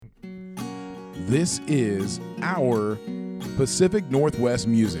This is our Pacific Northwest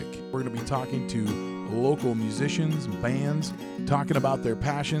Music. We're going to be talking to local musicians, bands, talking about their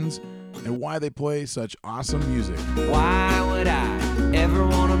passions and why they play such awesome music. Why would I ever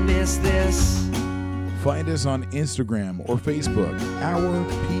want to miss this? Find us on Instagram or Facebook, our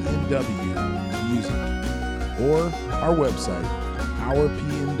PNW Music, or our website,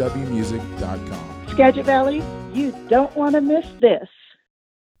 ourpnwmusic.com. Skagit Valley, you don't want to miss this.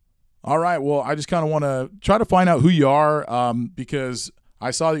 All right, well, I just kind of want to try to find out who you are because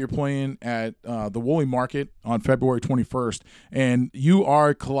I saw that you're playing at the Woolly Market on February 21st, and you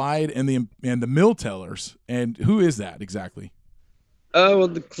are Clyde and the Mill Tellers. And who is that exactly? Well,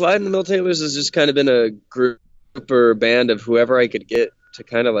 the Clyde and the Mill Tellers has just kind of been a group or band of whoever I could get to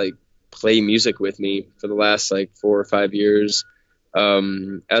kind of like play music with me for the last like 4 or 5 years.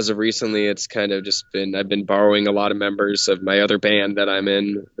 As of recently, it's kind of just been, I've been borrowing a lot of members of my other band that I'm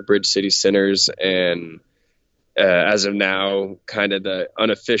in, the Bridge City Sinners, and as of now, kind of the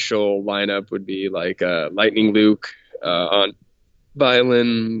unofficial lineup would be like Lightning Luke on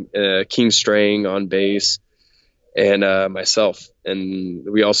violin, King Strang on bass, and myself. And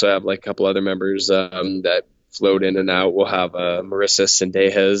we also have like a couple other members that float in and out. We'll have Marissa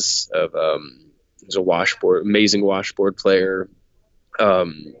Sendejas who's a amazing washboard player.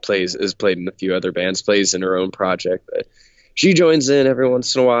 Has played in a few other bands, plays in her own project, but she joins in every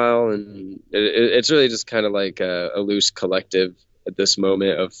once in a while, and it's really just kind of like a loose collective at this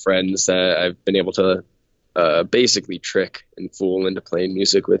moment of friends that I've been able to basically trick and fool into playing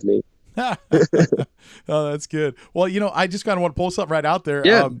music with me. Oh, that's good. Well, I just kind of want to pull something right out there.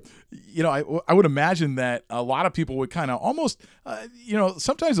 Yeah. I would imagine that a lot of people would kind of almost,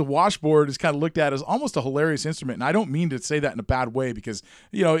 sometimes the washboard is kind of looked at as almost a hilarious instrument. And I don't mean to say that in a bad way because,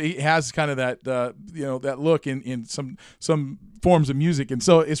 it has kind of that, that look in some forms of music. And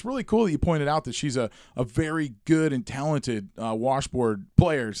so it's really cool that you pointed out that she's a very good and talented washboard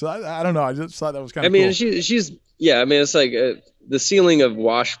player. So I don't know. I just thought that was kind of cool. She's it's like the ceiling of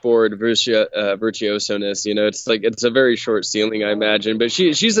washboard virtuoso-ness, it's a very short ceiling, I imagine, but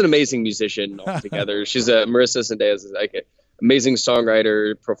she's an amazing musician altogether. She's Marissa Sendejas is like an amazing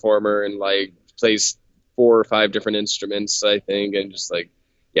songwriter, performer, and like plays 4 or 5 different instruments, I think, and just like,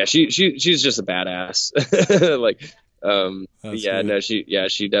 she's just a badass.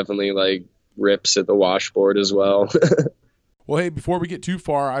 She definitely like rips at the washboard as well. Well, hey, before we get too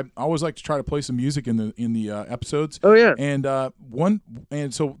far, I always like to try to play some music in the episodes. Oh yeah. And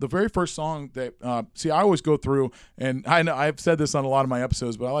so the very first song that I always go through, and I know I've said this on a lot of my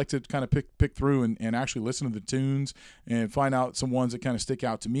episodes, but I like to kind of pick through and actually listen to the tunes and find out some ones that kind of stick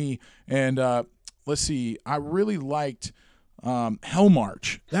out to me. And let's see, I really liked Hell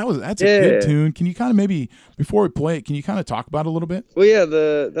March. That's a good tune. Can you kind of maybe before we play it, can you kind of talk about it a little bit? Well, yeah,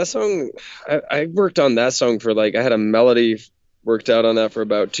 that song, I worked on that song for I had a melody worked out on that for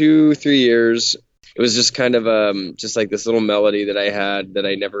about 2-3 years. It was just kind of just like this little melody that I had that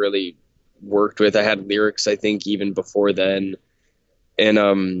I never really worked with. I had lyrics, I think, even before then. And I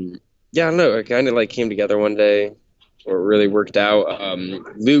don't know, it kind of like came together one day, or it really worked out.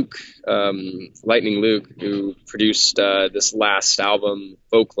 Luke, Lightning Luke, who produced this last album,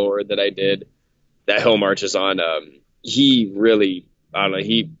 Folklore, that I did, that Hell March is on, he really, I don't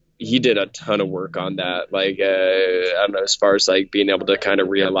know, he did a ton of work on that. I don't know, as far as like being able to kind of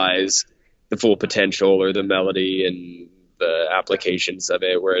realize the full potential or the melody and the applications of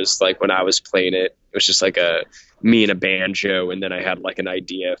it. Whereas like when I was playing it, it was just like me and a banjo, and then I had like an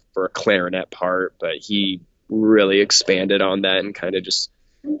idea for a clarinet part, but he really expanded on that and kind of just,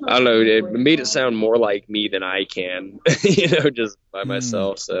 I don't know, it made it sound more like me than I can, just by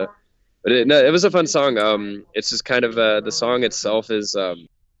myself. So, but it was a fun song. It's just kind of, the song itself is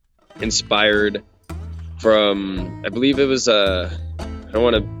inspired from, I believe it was, I don't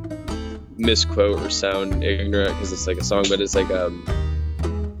want to misquote or sound ignorant because it's like a song, but it's like,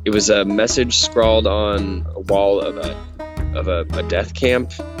 it was a message scrawled on a wall of a death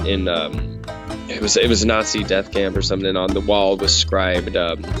camp in, it was a Nazi death camp or something. On the wall was scribed,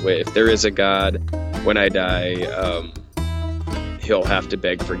 if there is a God, when I die, he'll have to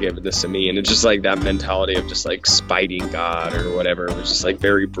beg forgiveness of me. And it's just like that mentality of just like spiting God or whatever. It was just like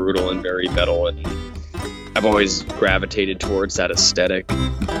very brutal and very metal. And I've always gravitated towards that aesthetic.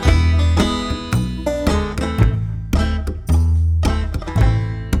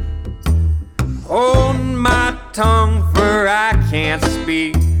 Hold my tongue, for I can't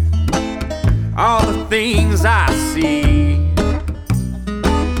speak all the things I see.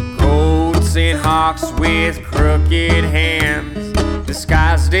 Goats and hawks with crooked hands,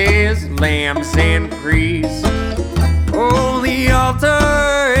 disguised as lambs and priests. Oh, the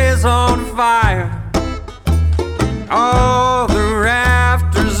altar is on fire. fire, all the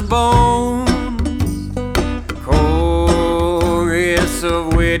rafters bones, chorus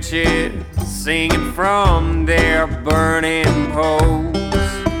of witches singing from their burning poles.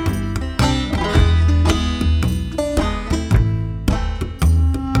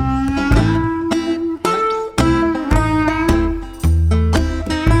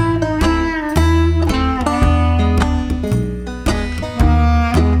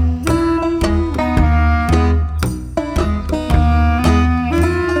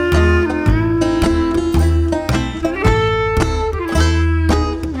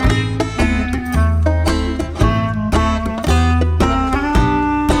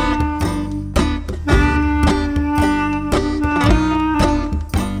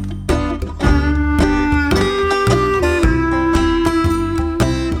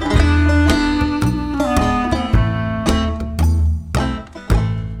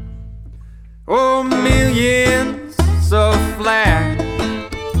 Oh, millions of flags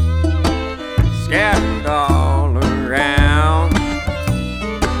scattered all around.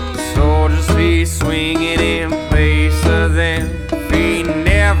 Soldiers' feet swinging in place of them, feet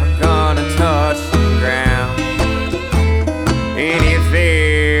never gonna touch the ground. And if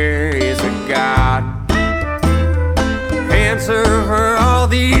there is a God, answer for all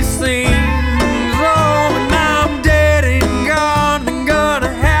these things. Oh, when I'm dead and gone, I'm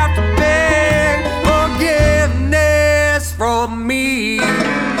gonna have to beg forgiveness from me.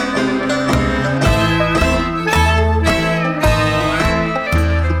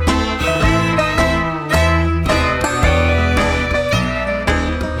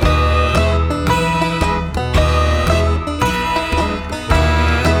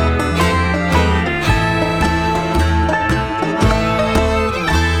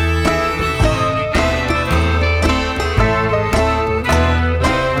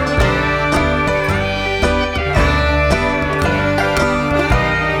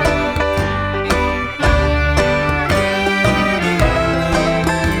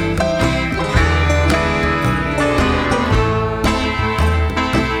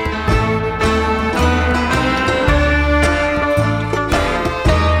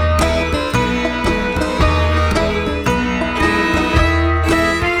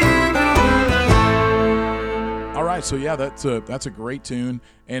 All right, so yeah, that's a great tune,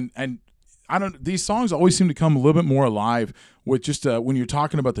 and I don't. These songs always seem to come a little bit more alive with just when you're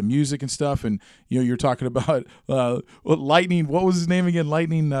talking about the music and stuff, and you're talking about Lightning. What was his name again?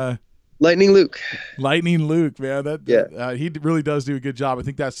 Lightning Luke. Lightning Luke, man. Yeah. He really does do a good job. I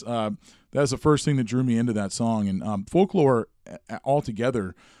think that's the first thing that drew me into that song, and Folklore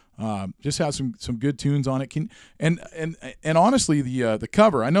altogether. Just has some good tunes on it. And honestly, the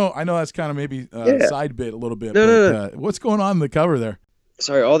cover. I know that's kind of maybe side bit a little bit. No. What's going on in the cover there?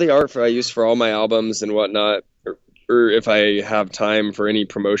 Sorry, all the art I use for all my albums and whatnot, or if I have time for any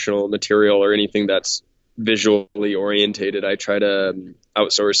promotional material or anything that's visually orientated, I try to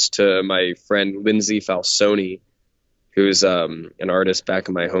outsource to my friend Lindsay Falsoni, who's an artist back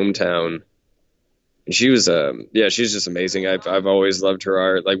in my hometown. She was she's just amazing. I've always loved her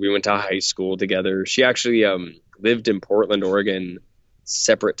art. Like, we went to high school together. She actually lived in Portland, Oregon,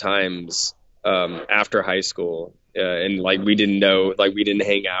 separate times after high school, and like we didn't know, like we didn't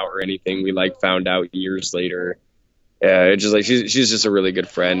hang out or anything. We like found out years later. It's just like she's just a really good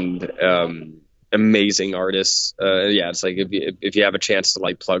friend. Amazing artist. It's like if you have a chance to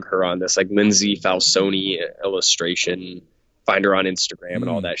like plug her on this, like Lindsay Falsoni illustration. Find her on Instagram and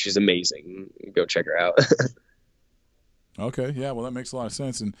all that. She's amazing. Go check her out. Okay, yeah, well, that makes a lot of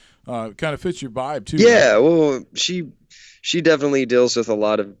sense, and kind of fits your vibe too. Yeah, right? well, she definitely deals with a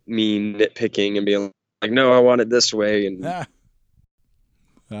lot of me nitpicking and being like, no, I want it this way. And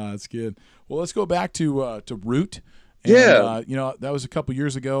that's good. Well, let's go back to Root. And, that was a couple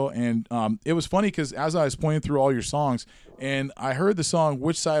years ago, and it was funny because as I was playing through all your songs, and I heard the song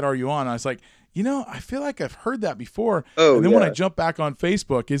 "Which Side Are You On?" I was like, I feel like I've heard that before. Oh, and then when I jump back on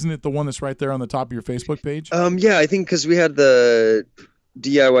Facebook, isn't it the one that's right there on the top of your Facebook page? I think because we had the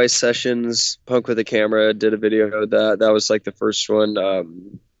DIY sessions, Punk with a Camera did a video of that. That was like the first one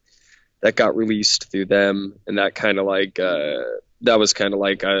that got released through them, and that kind of like that was kind of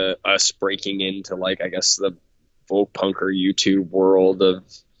like us breaking into like, I guess, the folk punker YouTube world of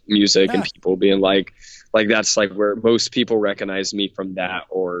music, and people being like that's like where most people recognize me from, that,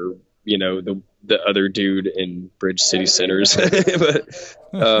 or the other dude in Bridge City Sinners. But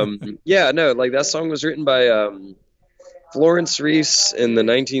like that song was written by Florence Reese in the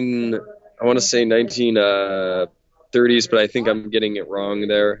 1930s, but I think I'm getting it wrong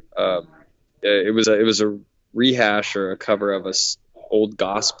there. It was a rehash or a cover of old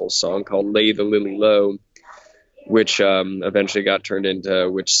gospel song called "Lay the Lily Low," which eventually got turned into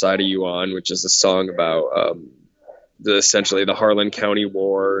 "Which Side Are You On," which is a song about essentially the Harlan County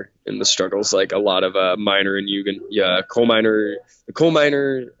War and the struggles, like a lot of coal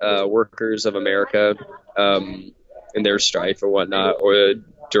miner workers of America, and their strife or whatnot, or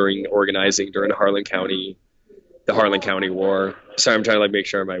during organizing during the Harlan County War. Sorry, I'm trying to like make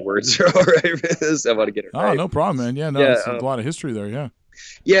sure my words are all right for this. I want to get it right. Oh, no problem, man. Yeah, no, there's a lot of history there. Yeah.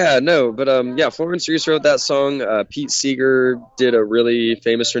 Yeah, no, but Florence Reese wrote that song. Pete Seeger did a really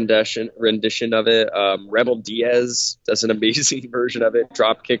famous rendition of it. Rebel Diaz does an amazing version of it.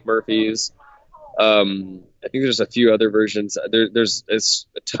 Dropkick Murphys. I think there's a few other versions. There's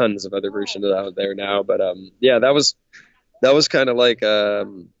tons of other versions out there now, but that was kind of like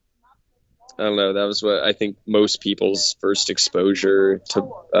I don't know. That was what I think most people's first exposure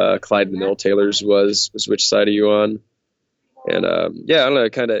to Clyde and the Mill Tailors was Which Side Are You On? And I don't know,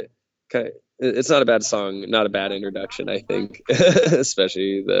 kind of, it's not a bad song, not a bad introduction, I think,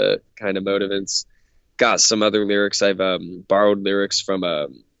 especially the kind of motive. It's got some other lyrics. I've borrowed lyrics from a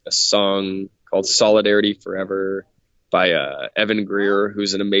song called "Solidarity Forever" by Evan Greer,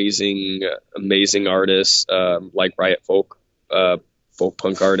 who's an amazing artist, like Riot folk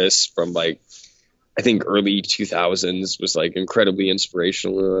punk artist from like, I think early 2000s, was like incredibly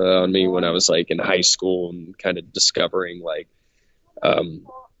inspirational on me when I was like in high school and kind of discovering like,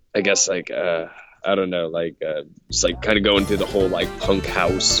 I guess like, I don't know, like just like kind of going through the whole like punk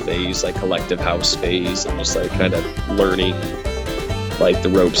house phase, like collective house phase, and just like kind of learning like the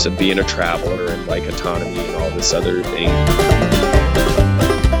ropes of being a traveler and like autonomy and all this other thing.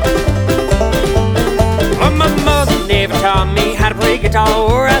 My mother never taught me how to play guitar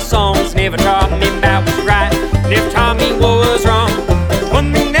or write songs. Never taught me about what's right. Never taught me what was wrong.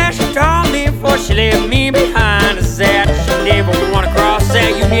 One thing that she taught me before she left me behind is that she never wanna cross that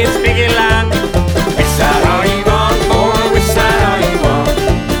Union picket line. Which side are you on, boy? Which side are you on?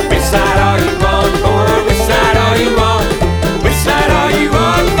 Which side are you on, boy? Which side are you on? Which side are you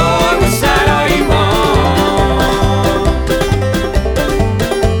on, boy? Which side are you on?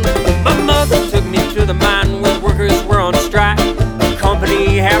 My mother took me to the mine where workers were on strike. The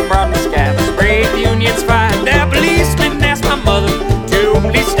company had brought me scabs, sprayed the Union's fight. That policeman asked my mother to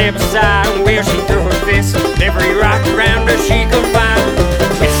please step aside, where she threw her fist every rock around her she could find.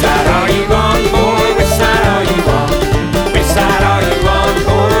 Which side are you on, boy? Which side are you on? Which side are you on,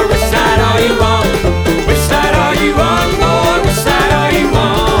 boy? Which side are you on? Which side are you on, boy? Which side are you on?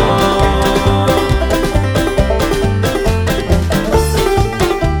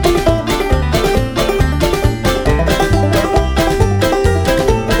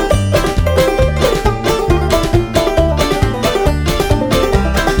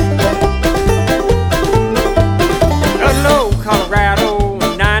 Hello, Colorado,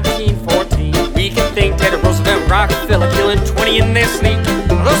 1914. We can think Teddy Roosevelt, Rockefeller, killing 20 in their sleep.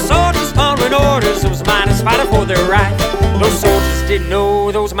 Those soldiers following orders, those miners fighting for their rights. Those soldiers didn't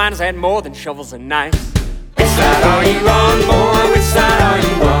know those miners had more than shovels and knives. Which side are you on, boy? Which side are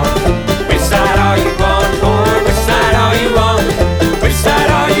you on? Which side are you on, boy? Which side are you on? Which side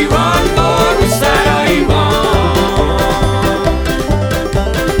are you on, boy? Which side are you on?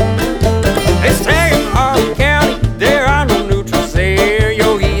 They say in Harlan County there are no neutrals there.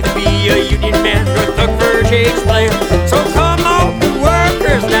 You'll either be a Union man or a thug for a Jake's player. So come on,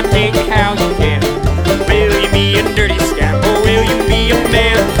 workers, now take it how you can. Will you be a dirty scamp or will you be a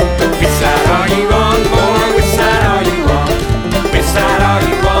man? Which side are you on, boy? Which side are you on? Which side are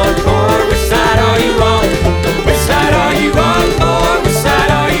you on, boy? Which side are you on? Which side are you on, boy? Which side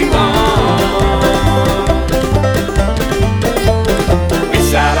are you on? Which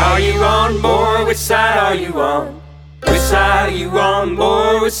side are you on, boy? Which side are you on? Which side are you on,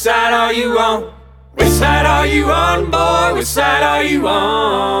 boy? Which side are you on? Which side are you on, boy? Which side are you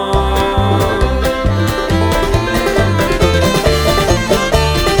on?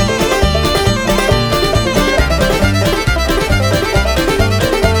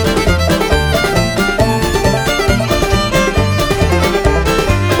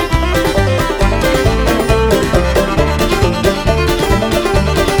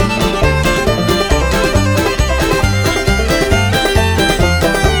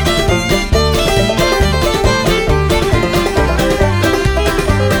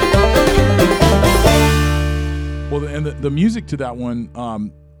 Well, and the music to that one,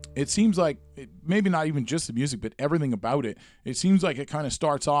 it seems like maybe not even just the music, but everything about it. It seems like it kind of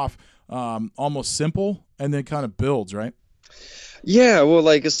starts off almost simple and then kind of builds, right? Yeah, well,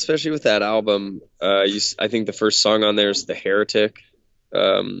 like especially with that album, I think the first song on there is "The Heretic,"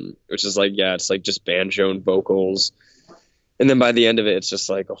 which is like, yeah, it's like just banjo and vocals, and then by the end of it, it's just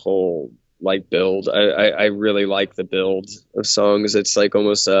like a whole like build. I really like the build of songs. It's like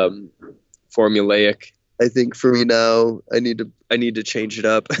almost formulaic. I think for me now, I need to change it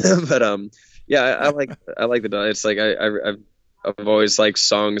up. But yeah, I like the. It's like I've always liked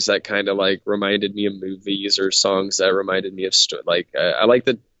songs that kind of like reminded me of movies, or songs that reminded me of I like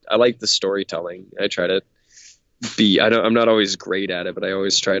the storytelling. I try to be. I'm not always great at it, but I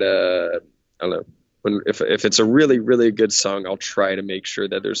always try to. I don't know. If it's a really, really good song, I'll try to make sure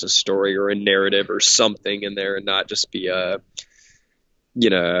that there's a story or a narrative or something in there, and not just be I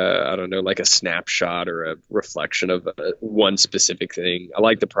don't know, like a snapshot or a reflection of one specific thing. I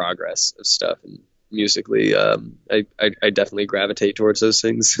like the progress of stuff, and musically, I definitely gravitate towards those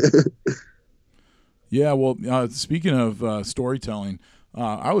things. Yeah, well, speaking of storytelling,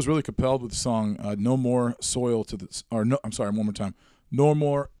 I was really compelled with the song "No More Soil to the," or no, I'm sorry, one more time, "No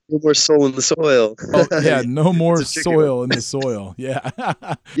More." No more soul in the soil. Oh yeah, no more soil in the soil. Yeah.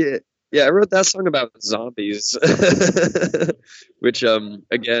 Yeah. I wrote that song about zombies, which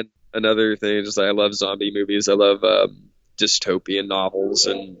again, another thing. Just I love zombie movies. I love dystopian novels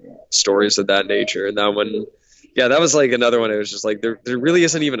and stories of that nature. And that one, yeah, that was like another one. It was just like there really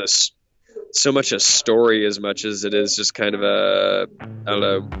isn't even so much a story as much as it is just kind of I don't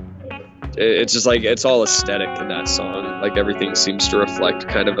know. It's just like it's all aesthetic in that song. Like everything seems to reflect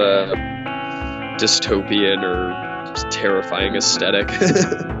kind of a dystopian or just terrifying aesthetic.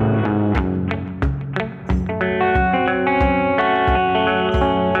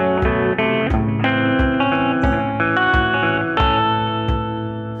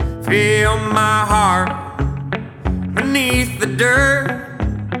 Feel my heart beneath the dirt.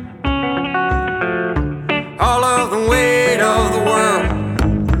 All of the weight of the world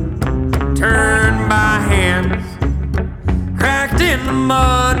turned by hands cracked in the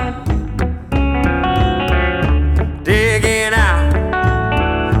mud, digging out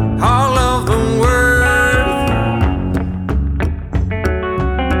all of the worth.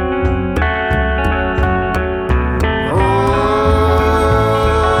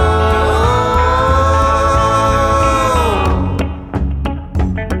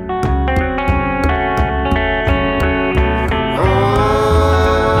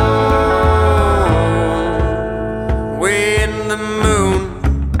 When the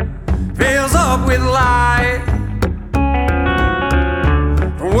moon fills up with light,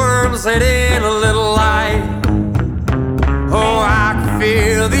 the worms let in a little light. Oh, I can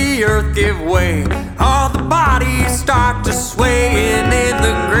feel the earth give way. All the bodies start to sway in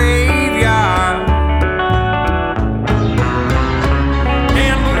the graveyard.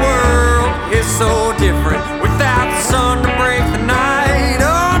 And the world is so different without the sun to break the night.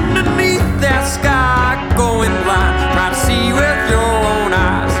 Underneath that sky, going blind, try to see with your own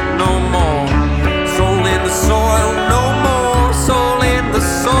eyes. No more soul in the soil, no more soul in the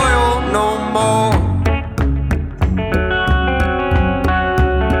soil, no more.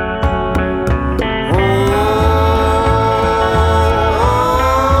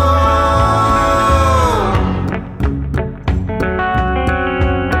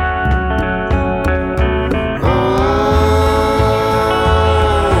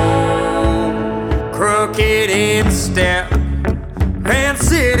 Crooked in step and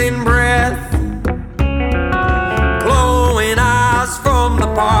sitting breath, glowing eyes from the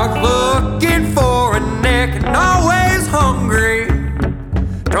park, looking for a neck and always hungry.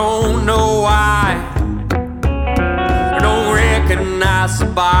 Don't know why, don't recognize the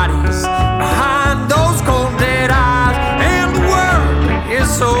bodies behind those cold dead eyes. And the world is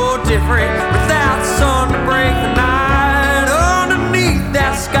so different without the sun to break the night. Underneath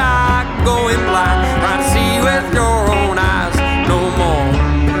that sky, going blind, try to see with your own eyes. No more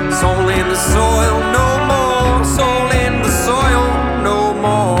soul in the soil, no more soul in the soil, no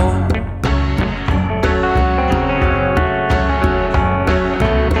more.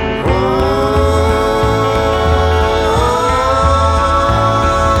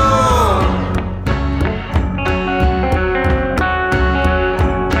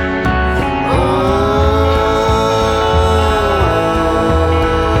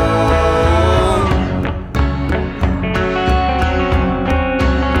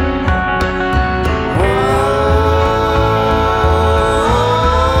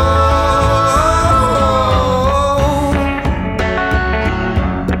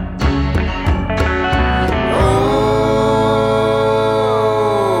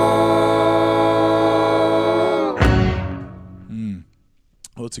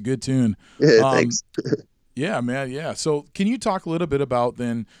 Well, it's a good tune. Yeah, thanks. Yeah, man. Yeah. So, can you talk a little bit about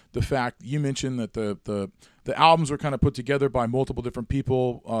then the fact you mentioned that the albums were kind of put together by multiple different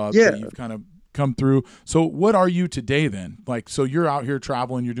people? Yeah. That you've kind of come through. So what are you today then? Like, so you're out here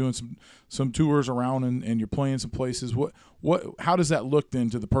traveling, you're doing some tours around, and you're playing some places. How does that look then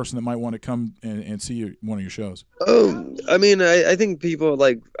to the person that might want to come and see one of your shows? Oh, I mean, I think people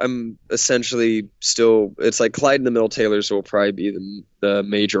like, I'm essentially still, it's like Clyde and the Mill Taylors will probably be the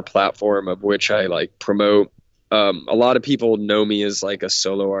major platform of which I like promote. A lot of people know me as like a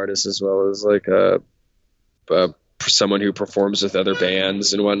solo artist as well as like someone who performs with other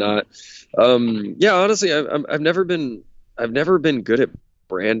bands and whatnot. Yeah, honestly, I've never been good at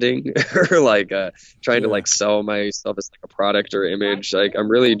branding or like trying to like sell myself as like a product or image. Like I'm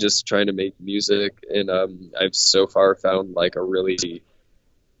really just trying to make music, and I've so far found like a really,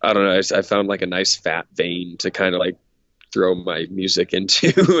 I don't know, I found like a nice fat vein to kind of like throw my music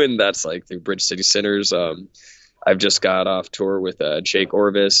into, and that's like through Bridge City Sinners. I've just got off tour with Jake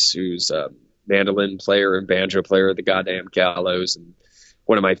Orvis, who's a mandolin player and banjo player of the Goddamn Gallows, and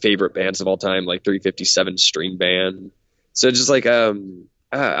one of my favorite bands of all time, like 357 String Band. So just like I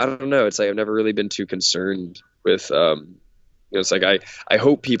don't know, it's like I've never really been too concerned with it's like I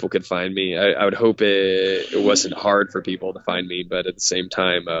hope people could find me. I would hope it wasn't hard for people to find me, but at the same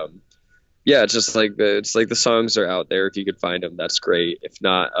time, yeah, it's just like the songs are out there. If you could find them, that's great. If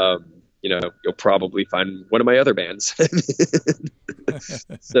not, you'll probably find one of my other bands.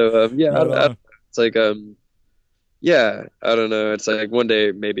 So yeah, it's like yeah, I don't know. It's like one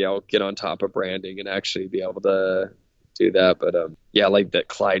day maybe I'll get on top of branding and actually be able to do that. But yeah, like that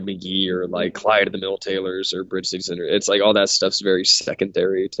Clyde McGee or like Clyde of the Mill Taylors or Bridge City Center. It's like all that stuff's very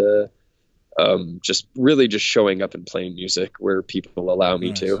secondary to just showing up and playing music where people allow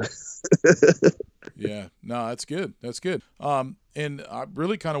me to. Yeah, no, that's good. That's good. And I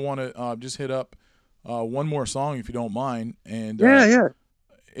really kind of want to just hit up one more song if you don't mind. And yeah.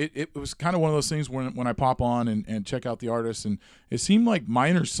 It was kind of one of those things when I pop on and check out the artist, and it seemed like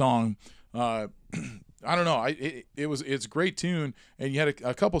Miner's song. I don't know. It's a great tune, and you had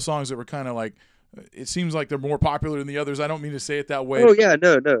a couple songs that were kind of like. It seems like they're more popular than the others. I don't mean to say it that way. Oh yeah,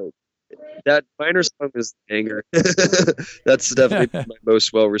 no. That Miner song is a banger. That's definitely my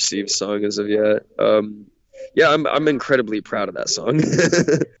most well received song as of yet. Yeah, I'm incredibly proud of that song.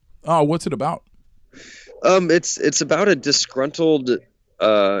 Oh, what's it about? It's about a disgruntled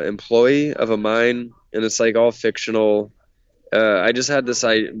employee of a mine, and it's like all fictional. I just had this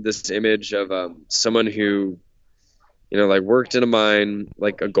image of someone who, like worked in a mine,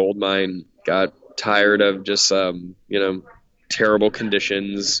 like a gold mine, got tired of just terrible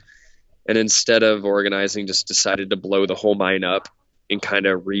conditions, and instead of organizing, just decided to blow the whole mine up and kind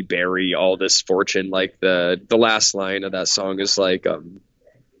of rebury all this fortune. Like the last line of that song is like,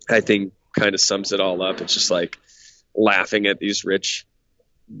 I think kind of sums it all up. It's just like laughing at these rich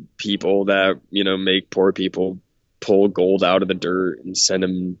people that, make poor people pull gold out of the dirt and send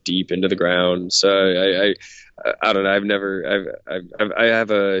them deep into the ground. So I don't know. I have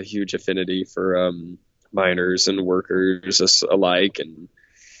a huge affinity for miners and workers alike, and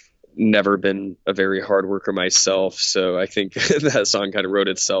never been a very hard worker myself. So I think that song kind of wrote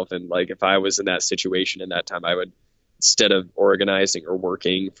itself. And like, if I was in that situation in that time, I would, instead of organizing or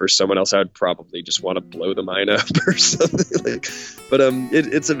working for someone else, I would probably just want to blow the mine up or something. Like, but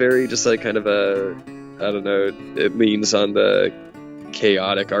it's a very just like kind of I don't know, it leans on the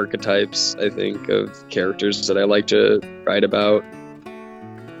chaotic archetypes, I think, of characters that I like to write about,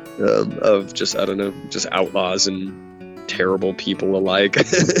 of just, I don't know, just outlaws and terrible people alike.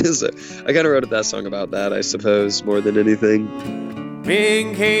 So I kind of wrote that song about that, I suppose, more than anything.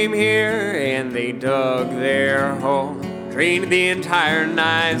 Men came here and they dug their hole, drained the entire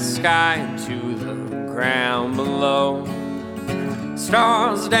night sky into the ground below.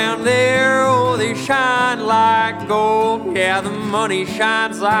 Stars down there, oh, they shine like gold. Yeah, the money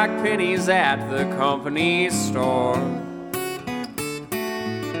shines like pennies at the company store.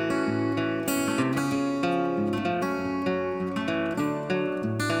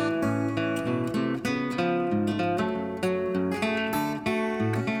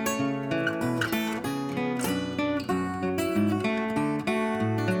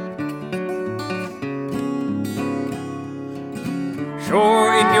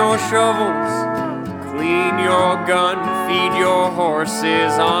 Shore in your shovels, clean your gun, feed your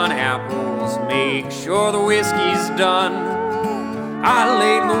horses on apples, make sure the whiskey's done. I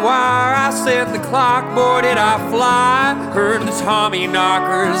laid the wire, I set the clock, boy did I fly. Heard the Tommy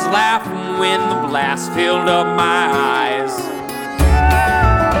knockers laughing when the blast filled up my eyes.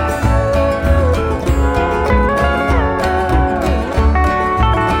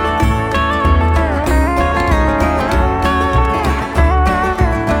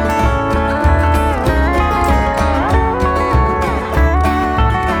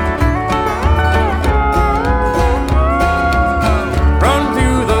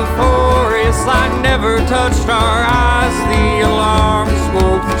 light never touched our eyes. The alarms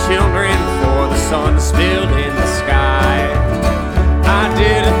woke the children before the sun spilled in the sky. I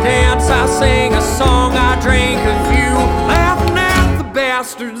did a dance, I sang a song, I drank a few, laughing at the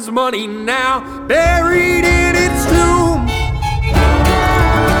bastard's money now buried in its tomb.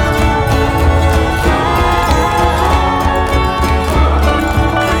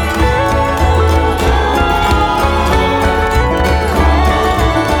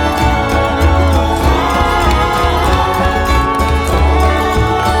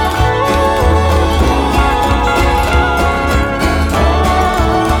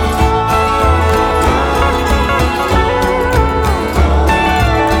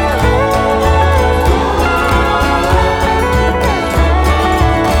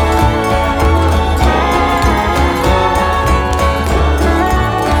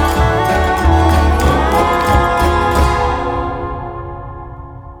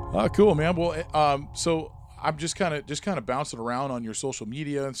 Cool, man. Well, so I'm just kind of bouncing around on your social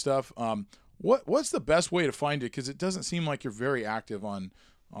media and stuff. What's the best way to find it? Because it doesn't seem like you're very active on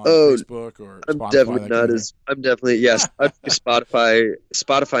Facebook or I'm Spotify. Definitely not as. I'm definitely yes. Spotify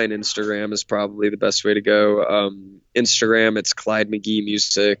and Instagram is probably the best way to go. Instagram, it's Clyde McGee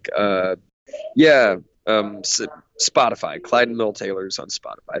Music. Spotify, Clyde and Mill Taylor's on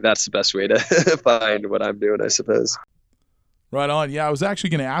Spotify. That's the best way to find what I'm doing, I suppose. Right on. Yeah, I was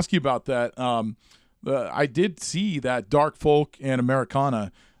actually going to ask you about that. I did see that Dark Folk and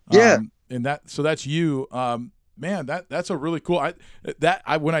Americana. And that's you. Man, that's a really cool.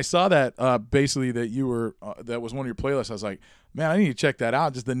 When I saw that, basically that you were that was one of your playlists, I was like, man, I need to check that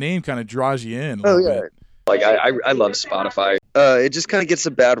out. Just the name kind of draws you in. A little bit. Like I love Spotify. It just kind of gets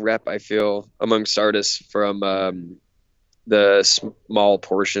a bad rep, I feel, amongst artists from the small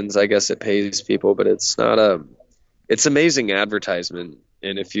portions, I guess, it pays people, but it's not it's amazing advertisement,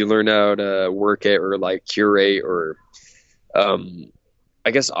 and if you learn how to work it or like curate or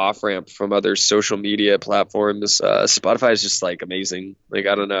I guess off ramp from other social media platforms, Spotify is just like amazing. Like,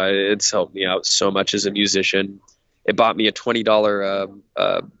 I don't know, it's helped me out so much as a musician. It bought me a $20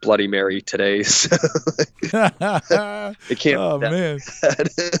 Bloody Mary today. So it can't. Oh man,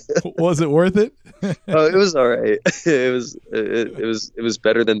 was it worth it? Oh, it was all right. It was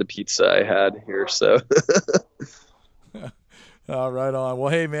better than the pizza I had here. So. Right on. Well,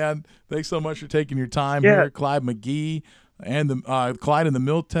 hey man, thanks so much for taking your time here, Clyde McGee and the Clyde and the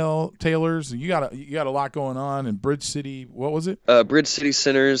Mill Taylors. You got a lot going on in Bridge City. What was it? Bridge City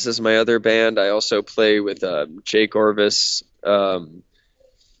Sinners is my other band. I also play with Jake Orvis. Every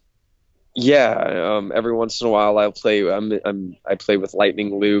once in a while I'll play. I play with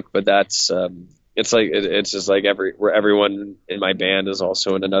Lightning Luke, but that's it's just like everyone in my band is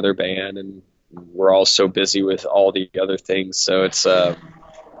also in another band, and we're all so busy with all the other things. So it's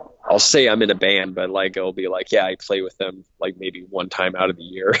I'll say I'm in a band, but like it'll be like, I play with them like maybe one time out of the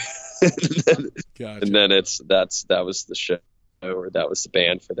year. Gotcha. And then that was the show, or that was the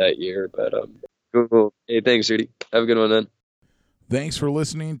band for that year. But cool. Hey, thanks, Rudy. Have a good one, then. Thanks for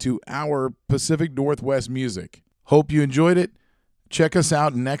listening to our Pacific Northwest music. Hope you enjoyed it. Check us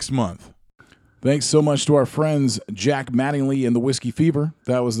out next month. Thanks so much to our friends Jack Mattingly and the Whiskey Fever.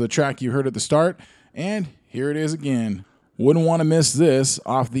 That was the track you heard at the start, and here it is again. Wouldn't want to miss this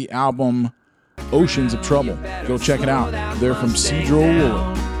off the album Oceans of Trouble. Go check it out. They're from Cedro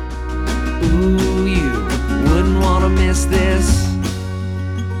Woollet. Ooh, you wouldn't want to miss this.